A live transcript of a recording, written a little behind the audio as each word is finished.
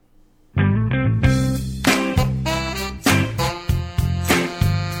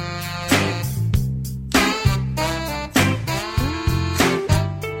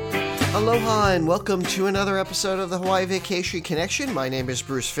everyone. Welcome to another episode of the Hawaii Vacation Connection. My name is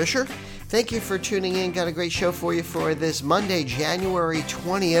Bruce Fisher. Thank you for tuning in. Got a great show for you for this Monday, January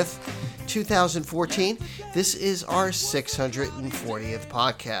 20th, 2014. This is our 640th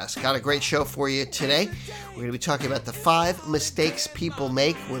podcast. Got a great show for you today. We're going to be talking about the 5 mistakes people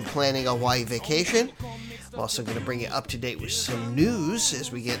make when planning a Hawaii vacation. I'm also going to bring you up to date with some news as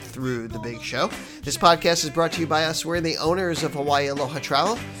we get through the big show. This podcast is brought to you by us. We're the owners of Hawaii Aloha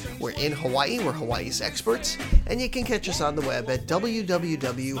Travel. We're in Hawaii. We're Hawaii's experts. And you can catch us on the web at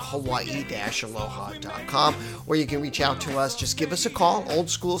www.hawaii-aloha.com, or you can reach out to us. Just give us a call, old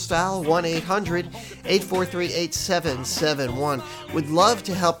school style, 1-800-843-8771. We'd love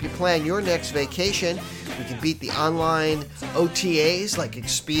to help you plan your next vacation. We can beat the online OTAs like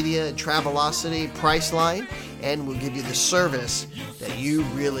Expedia and Travelocity, Priceline, and we'll give you the service that you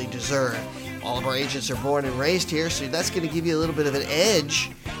really deserve. All of our agents are born and raised here, so that's going to give you a little bit of an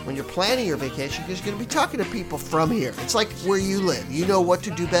edge when you're planning your vacation, because you're going to be talking to people from here. It's like where you live. You know what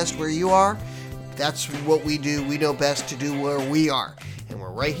to do best where you are. That's what we do. We know best to do where we are. And we're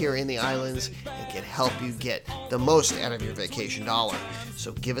right here in the islands and can help you get the most out of your vacation dollar.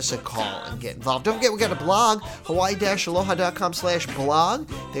 So give us a call and get involved. Don't forget, we got a blog, hawaii-aloha.com/blog.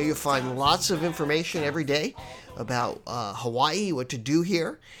 There you'll find lots of information every day about Hawaii, what to do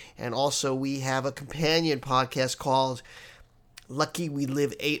here. And also we have a companion podcast called Lucky We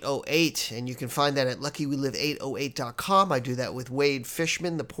Live 808, and you can find that at luckywelive808.com. I do that with Wade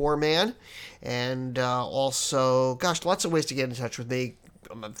Fishman, the poor man, and also, lots of ways to get in touch with me.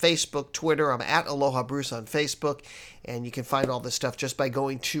 I'm on Facebook, Twitter. I'm at Aloha Bruce on Facebook, and you can find all this stuff just by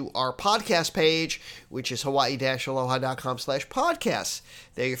going to our podcast page, which is hawaii-aloha.com/podcasts.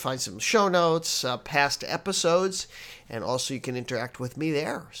 There you find some show notes, past episodes, and also you can interact with me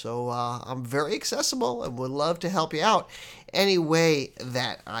there. So I'm very accessible and would love to help you out any way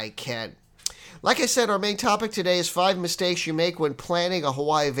that I can. Like I said, our main topic today is 5 mistakes you make when planning a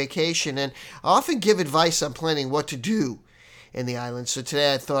Hawaii vacation, and I often give advice on planning what to do in the islands. So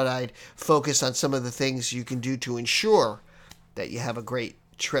today I thought I'd focus on some of the things you can do to ensure that you have a great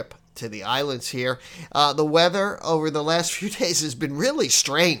trip to the islands here. The weather over the last few days has been really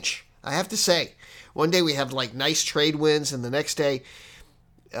strange, I have to say. One day we have like nice trade winds, and the next day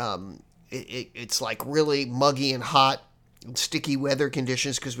it's like really muggy and hot and sticky weather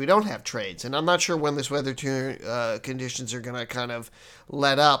conditions because we don't have trades. And I'm not sure when this weather conditions are going to kind of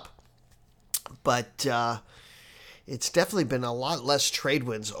let up, but it's definitely been a lot less trade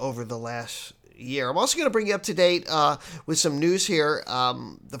winds over the last year. I'm also going to bring you up to date with some news here.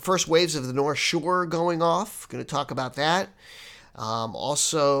 The first waves of the North Shore going off. Going to talk about that.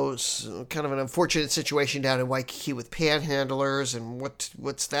 Also, kind of an unfortunate situation down in Waikiki with panhandlers and what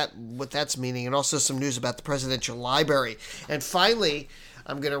that's meaning, and also some news about the Presidential Library. And finally,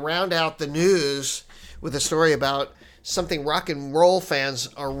 I'm going to round out the news with a story about something rock and roll fans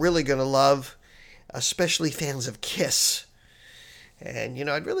are really going to love, especially fans of Kiss. And,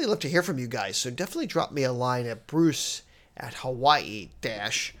 I'd really love to hear from you guys, so definitely drop me a line at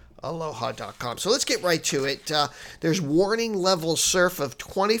bruce@hawaii-aloha.com. So let's get right to it. There's warning level surf of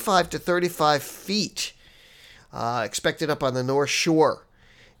 25 to 35 feet expected up on the North Shore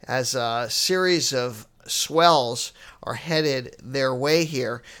as a series of swells are headed their way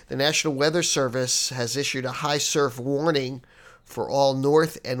here. The National Weather Service has issued a high surf warning for all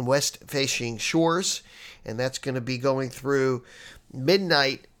north and west facing shores, and that's going to be going through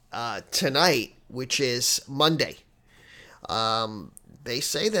midnight tonight, which is Monday. They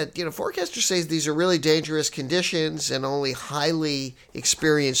say that, forecasters say these are really dangerous conditions and only highly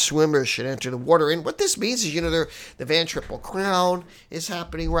experienced swimmers should enter the water. And what this means is, the Van Triple Crown is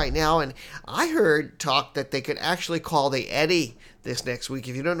happening right now. And I heard talk that they could actually call the Eddy this next week.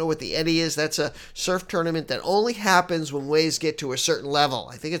 If you don't know what the Eddy is, that's a surf tournament that only happens when waves get to a certain level.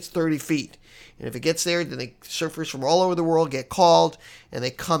 I think it's 30 feet. And if it gets there, then the surfers from all over the world get called and they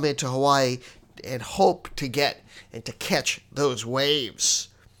come into Hawaii and hope to get and to catch those waves.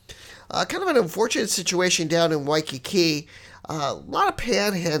 Kind of an unfortunate situation down in Waikiki. A lot of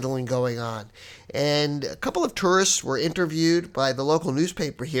panhandling going on. And a couple of tourists were interviewed by the local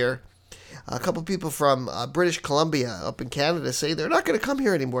newspaper here. A couple of people from British Columbia up in Canada say they're not going to come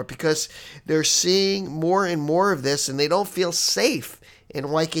here anymore because they're seeing more and more of this and they don't feel safe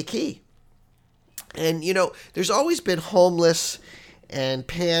in Waikiki. And, there's always been homeless and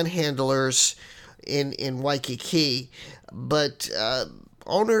panhandlers in Waikiki, but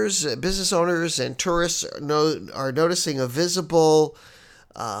business owners and tourists are noticing a visible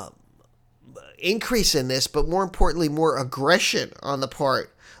increase in this, but more importantly, more aggression on the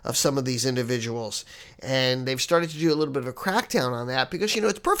part of some of these individuals. And they've started to do a little bit of a crackdown on that because,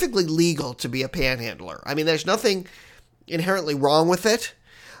 it's perfectly legal to be a panhandler. I mean, there's nothing inherently wrong with it.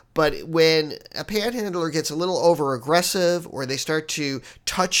 But when a panhandler gets a little over aggressive, or they start to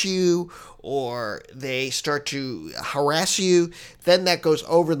touch you, or they start to harass you, then that goes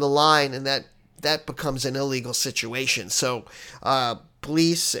over the line, and that becomes an illegal situation. So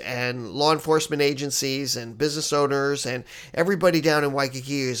police and law enforcement agencies and business owners and everybody down in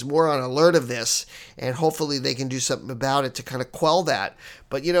Waikiki is more on alert of this, and hopefully they can do something about it to kind of quell that.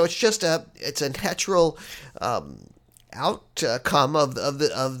 But it's a natural outcome of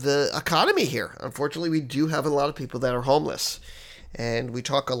the economy here. Unfortunately, we do have a lot of people that are homeless, and we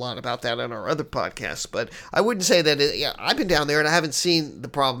talk a lot about that on our other podcasts. But I wouldn't say that I've been down there and I haven't seen the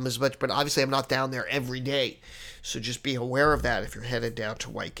problem as much, but obviously I'm not down there every day. So just be aware of that if you're headed down to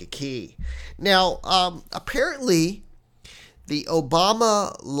Waikiki. Now, apparently the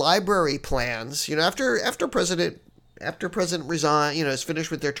Obama library plans, after President resign, is finished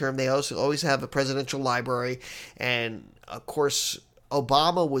with their term, they also always have a presidential library. And of course,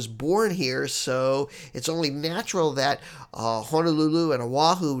 Obama was born here, so it's only natural that Honolulu and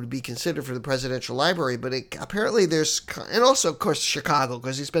Oahu would be considered for the presidential library. But apparently and also, of course, Chicago,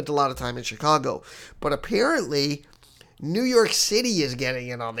 because he spent a lot of time in Chicago. But apparently, New York City is getting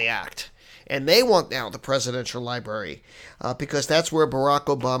in on the act. And they want now the presidential library because that's where Barack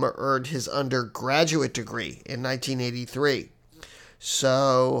Obama earned his undergraduate degree in 1983.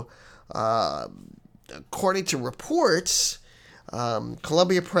 So, according to reports,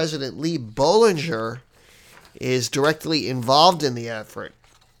 Columbia President Lee Bollinger is directly involved in the effort.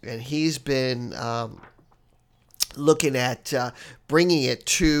 And he's been looking at bringing it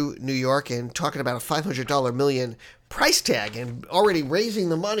to New York and talking about a $500 million price tag and already raising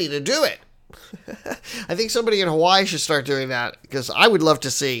the money to do it. I think somebody in Hawaii should start doing that, because I would love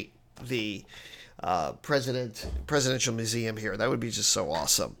to see the presidential museum here. That would be just so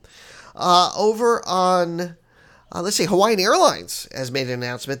awesome. Over on, Hawaiian Airlines has made an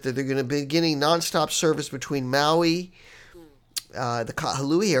announcement that they're going to be beginning nonstop service between Maui, the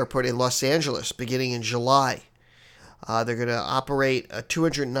Kahului Airport in Los Angeles, beginning in July. They're going to operate a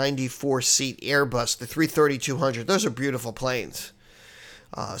 294-seat Airbus, the 330-200. Those are beautiful planes.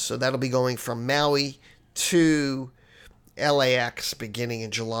 So that'll be going from Maui to LAX beginning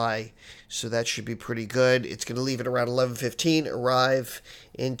in July. So that should be pretty good. It's going to leave at around 11:15, arrive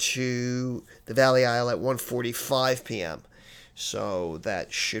into the Valley Isle at 1:45 p.m. So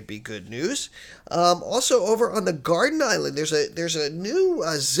that should be good news. Also, over on the Garden Island, there's a new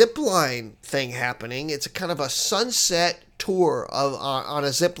zip line thing happening. It's a kind of a sunset tour on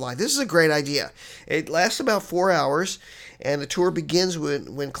a zip line. This is a great idea. It lasts about 4 hours, and the tour begins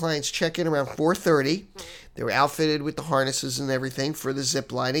when clients check in around 4:30. They're outfitted with the harnesses and everything for the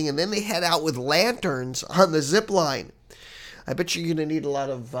zip lining, and then they head out with lanterns on the zip line. I bet you're going to need a lot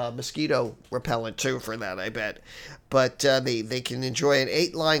of mosquito repellent, too, for that, I bet. But they can enjoy an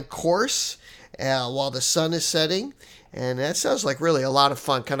 8-line course while the sun is setting. And that sounds like really a lot of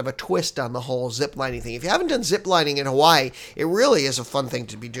fun, kind of a twist on the whole ziplining thing. If you haven't done ziplining in Hawaii, it really is a fun thing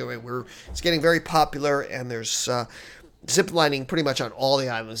to be doing. It's getting very popular, and there's ziplining pretty much on all the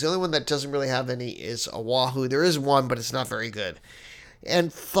islands. The only one that doesn't really have any is Oahu. There is one, but it's not very good.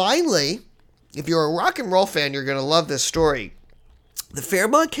 And finally, if you're a rock and roll fan, you're going to love this story. The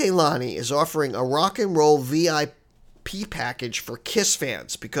Fairmont Keilani is offering a rock and roll VIP package for KISS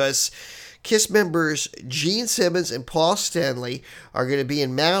fans because KISS members Gene Simmons and Paul Stanley are going to be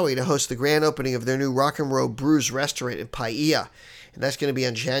in Maui to host the grand opening of their new Rock and Roll Brews restaurant in Paia. And that's going to be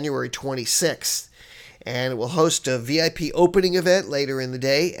on January 26th. And it will host a VIP opening event later in the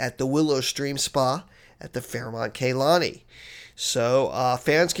day at the Willow Stream Spa at the Fairmont Keilani. So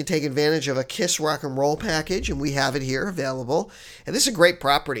fans can take advantage of a KISS rock and roll package, and we have it here available. And this is a great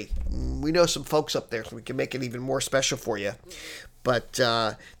property. We know some folks up there, so we can make it even more special for you. But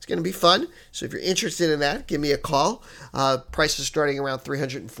it's going to be fun. So if you're interested in that, give me a call. Price is starting around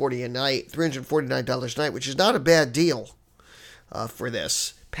 $349 a night, which is not a bad deal for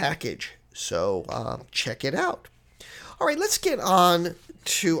this package. So check it out. All right, let's get on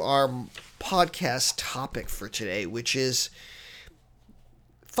to our podcast topic for today, which is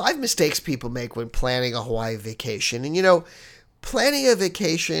 5 mistakes people make when planning a Hawaii vacation. And, planning a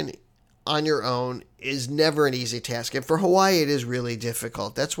vacation on your own is never an easy task. And for Hawaii, it is really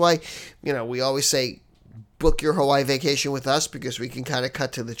difficult. That's why, we always say, book your Hawaii vacation with us because we can kind of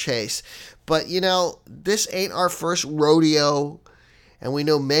cut to the chase. But, this ain't our first rodeo. And we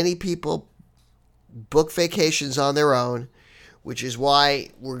know many people book vacations on their own which is why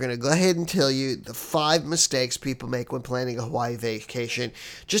we're going to go ahead and tell you the 5 mistakes people make when planning a Hawaii vacation,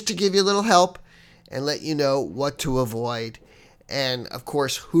 just to give you a little help and let you know what to avoid. And, of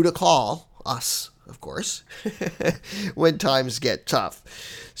course, who to call, us, of course, when times get tough.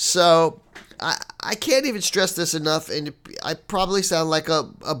 So I can't even stress this enough, and I probably sound like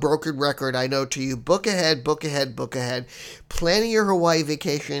a broken record, I know, to you. Book ahead, book ahead, book ahead. Planning your Hawaii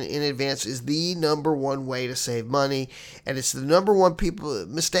vacation in advance is the number one way to save money, and it's the number one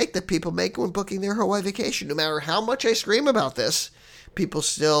mistake that people make when booking their Hawaii vacation. No matter how much I scream about this, people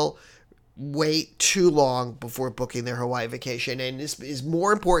still wait too long before booking their Hawaii vacation, and this is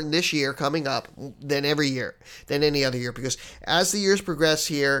more important this year coming up than every year, than any other year, because as the years progress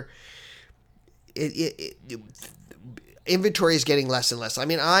here, inventory is getting less and less. I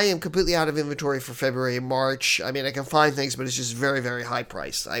mean, I am completely out of inventory for February and March. I mean, I can find things, but it's just very, very high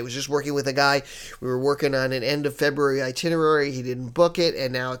priced. I was just working with a guy. We were working on an end of February itinerary. He didn't book it,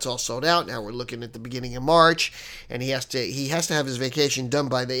 and now it's all sold out. Now we're looking at the beginning of March, and he has to have his vacation done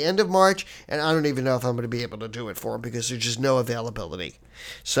by the end of March, and I don't even know if I'm going to be able to do it for him because there's just no availability.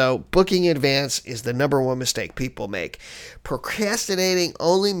 So booking in advance is the number one mistake people make. Procrastinating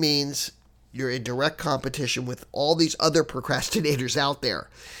only means you're in direct competition with all these other procrastinators out there,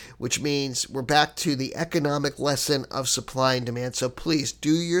 which means we're back to the economic lesson of supply and demand. So please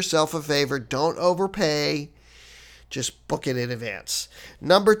do yourself a favor. Don't overpay. Just book it in advance.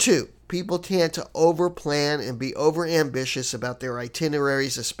 Number 2, people tend to overplan and be overambitious about their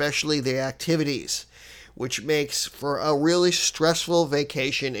itineraries, especially their activities, which makes for a really stressful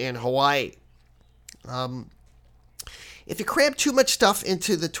vacation in Hawaii. If you cram too much stuff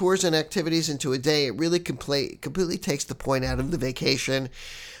into the tours and activities into a day, it really completely takes the point out of the vacation,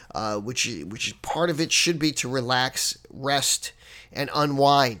 which part of it should be to relax, rest, and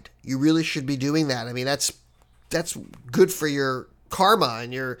unwind. You really should be doing that. I mean, that's good for your karma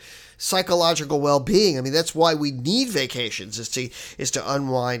and your psychological well-being. I mean, that's why we need vacations, is to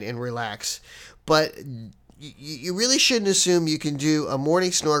unwind and relax. But you really shouldn't assume you can do a morning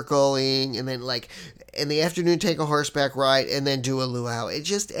snorkeling and then, like, in the afternoon take a horseback ride and then do a luau. It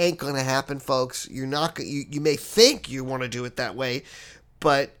just ain't going to happen, folks. You're not. You may think you want to do it that way,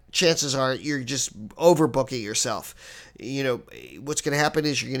 but chances are you're just overbooking yourself. You know, what's going to happen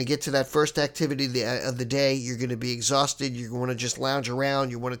is you're going to get to that first activity of the day. You're going to be exhausted. You're going to just lounge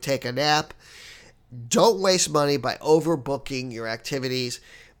around. You want to take a nap. Don't waste money by overbooking your activities.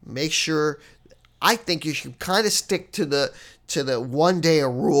 Make sure. I think you should kind of stick to the 1 day a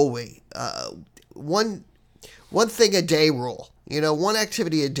rule one thing a day rule, one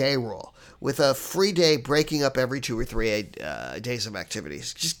activity a day rule, with a free day breaking up every 2 or 3 days of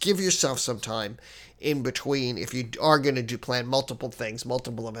activities. Just give yourself some time in between if you are going to plan multiple things,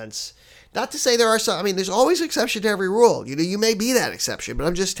 multiple events. Not to say there are some, I mean, there's always exception to every rule. You may be that exception, but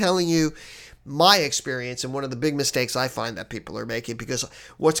I'm just telling you my experience and one of the big mistakes I find that people are making, because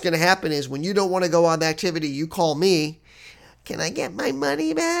what's going to happen is when you don't want to go on the activity, you call me. Can I get my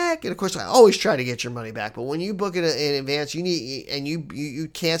money back? And of course, I always try to get your money back. But when you book it in advance, you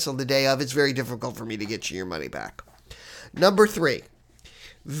cancel the day of, it's very difficult for me to get you your money back. Number 3,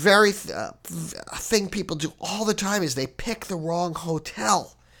 thing people do all the time is they pick the wrong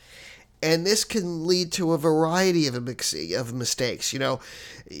hotel, and this can lead to a variety of mistakes. You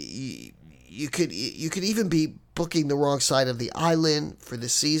could even be booking the wrong side of the island for the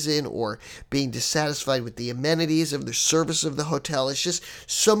season, or being dissatisfied with the amenities of the service of the hotel. It's just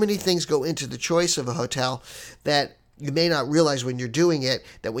so many things go into the choice of a hotel that you may not realize when you're doing it,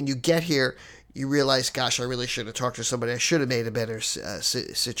 that when you get here, you realize, gosh, I really should have talked to somebody. I should have made a better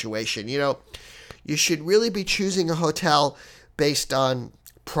situation. You should really be choosing a hotel based on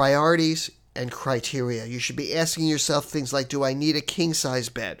priorities and criteria. You should be asking yourself things like, do I need a king-size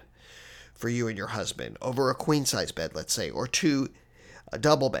bed for you and your husband over a queen-size bed, let's say, or 2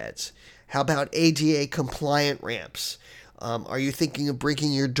 double beds? How about ADA compliant ramps? Are you thinking of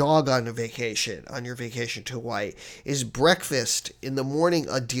bringing your dog on your vacation to Hawaii? Is breakfast in the morning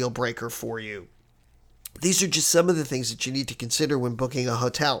a deal breaker for you? These are just some of the things that you need to consider when booking a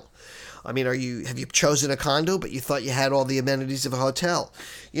hotel. I mean, have you chosen a condo, but you thought you had all the amenities of a hotel?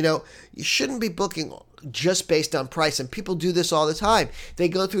 You shouldn't be booking just based on price, and people do this all the time. They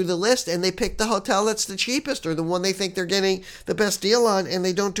go through the list and they pick the hotel that's the cheapest, or the one they think they're getting the best deal on, and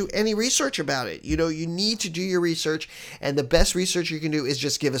they don't do any research about it. You need to do your research, and the best research you can do is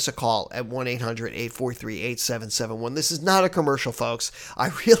just give us a call at 1-800-843-8771. This is not a commercial, folks.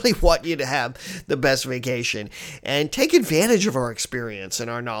 I really want you to have the best vacation and take advantage of our experience and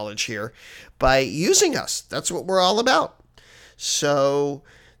our knowledge here by using us. That's what we're all about. So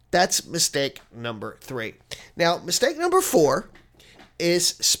That's mistake number 3. Now, mistake number 4 is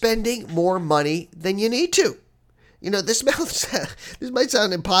spending more money than you need to. This might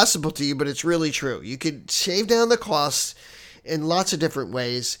sound impossible to you, but it's really true. You can shave down the costs in lots of different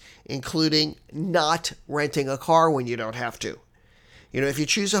ways, including not renting a car when you don't have to. If you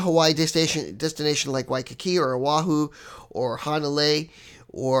choose a Hawaii destination like Waikiki or Oahu or Honolulu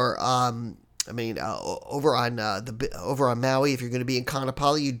or over on Maui, if you're going to be in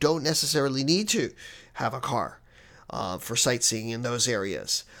Kaanapali, you don't necessarily need to have a car for sightseeing in those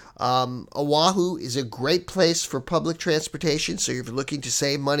areas. Oahu is a great place for public transportation, so if you're looking to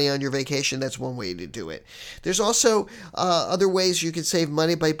save money on your vacation, that's one way to do it. There's also other ways you can save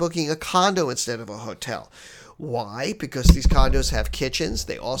money by booking a condo instead of a hotel. Why? Because these condos have kitchens.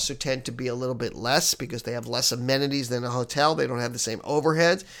 They also tend to be a little bit less because they have less amenities than a hotel. They don't have the same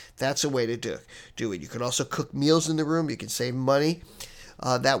overheads. That's a way to do it. You can also cook meals in the room. You can save money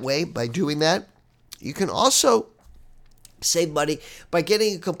that way by doing that. You can also save money by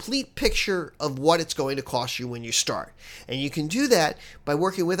getting a complete picture of what it's going to cost you when you start. And you can do that by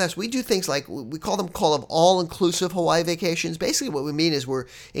working with us. We do things like, we call them all-inclusive Hawaii vacations. Basically what we mean is we're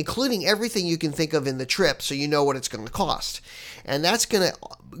including everything you can think of in the trip so you know what it's going to cost. And that's going to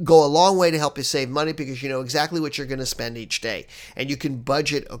go a long way to help you save money because you know exactly what you're going to spend each day. And you can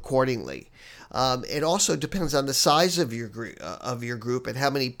budget accordingly. It also depends on the size of your group and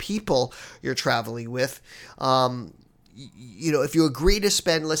how many people you're traveling with. If you agree to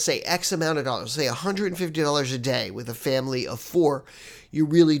spend, let's say, X amount of dollars, say $150 a day with a family of 4, you're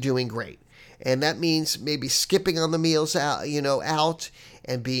really doing great. And that means maybe skipping on the meals out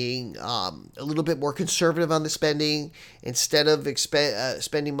and being a little bit more conservative on the spending. Instead of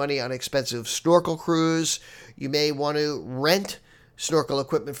spending money on expensive snorkel cruise, you may want to rent snorkel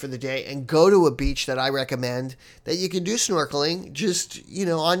equipment for the day and go to a beach that I recommend that you can do snorkeling just,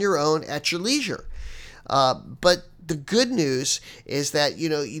 on your own at your leisure. But the good news is that,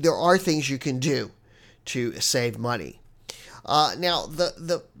 there are things you can do to save money. Now,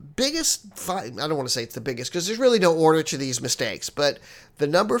 the biggest, I don't want to say it's the biggest because there's really no order to these mistakes, but the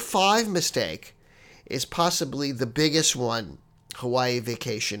number 5 mistake is possibly the biggest one Hawaii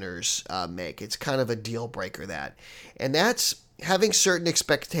vacationers make. It's kind of a deal breaker and that's having certain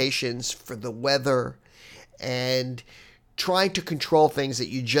expectations for the weather and trying to control things that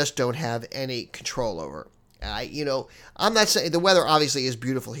you just don't have any control over. I'm not saying the weather obviously is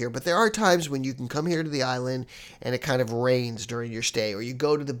beautiful here, but there are times when you can come here to the island and it kind of rains during your stay, or you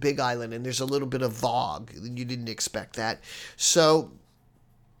go to the big island and there's a little bit of fog. You didn't expect that. So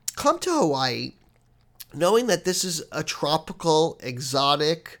come to Hawaii knowing that this is a tropical,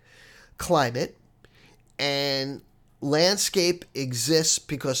 exotic climate and landscape exists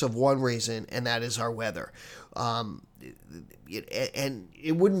because of one reason, and that is our weather. And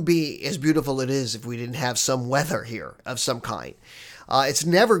it wouldn't be as beautiful as it is if we didn't have some weather here of some kind. It's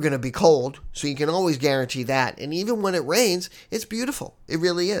never going to be cold, so you can always guarantee that. And even when it rains, it's beautiful. It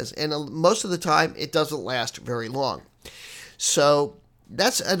really is. And most of the time, it doesn't last very long. So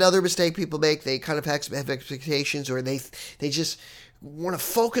that's another mistake people make. They kind of have expectations, or they just want to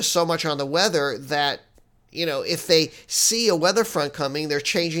focus so much on the weather that if they see a weather front coming, they're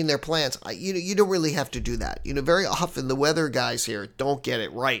changing their plans. You don't really have to do that. Very often the weather guys here don't get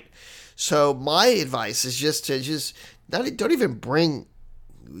it right. So my advice is don't even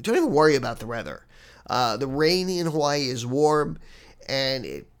worry about the weather. The rain in Hawaii is warm,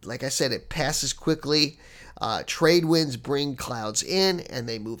 and like I said, it passes quickly. Trade winds bring clouds in, and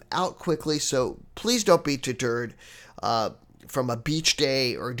they move out quickly. So please don't be deterred from a beach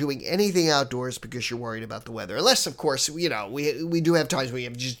day or doing anything outdoors because you're worried about the weather. Unless, of course, we do have times when we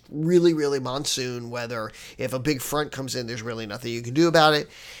have just really, really monsoon weather. If a big front comes in, there's really nothing you can do about it.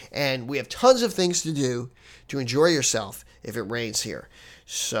 And we have tons of things to do to enjoy yourself if it rains here.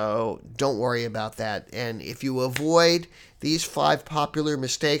 So don't worry about that. And if you avoid these 5 popular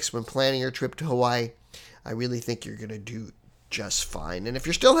mistakes when planning your trip to Hawaii, I really think you're going to do just fine. And if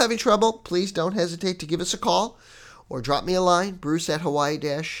you're still having trouble, please don't hesitate to give us a call or drop me a line,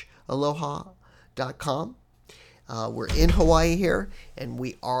 bruce@hawaii-aloha.com. We're in Hawaii here, and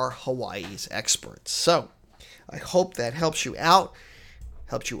we are Hawaii's experts. So I hope that helps you out,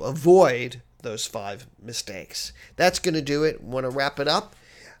 helps you avoid those 5 mistakes. That's going to do it. Want to wrap it up.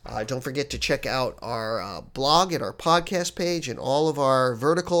 Don't forget to check out our blog and our podcast page and all of our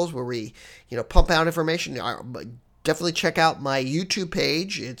verticals where we pump out information. Definitely check out my YouTube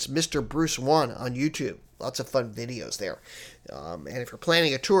page. It's Mr. Bruce 1 on YouTube. Lots of fun videos there. And if you're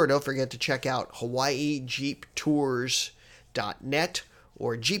planning a tour, don't forget to check out HawaiiJeepTours.net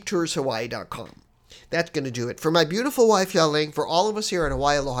or JeepToursHawaii.com. That's going to do it. For my beautiful wife, Yaling, for all of us here at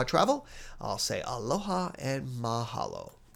Hawaii Aloha Travel, I'll say aloha and mahalo.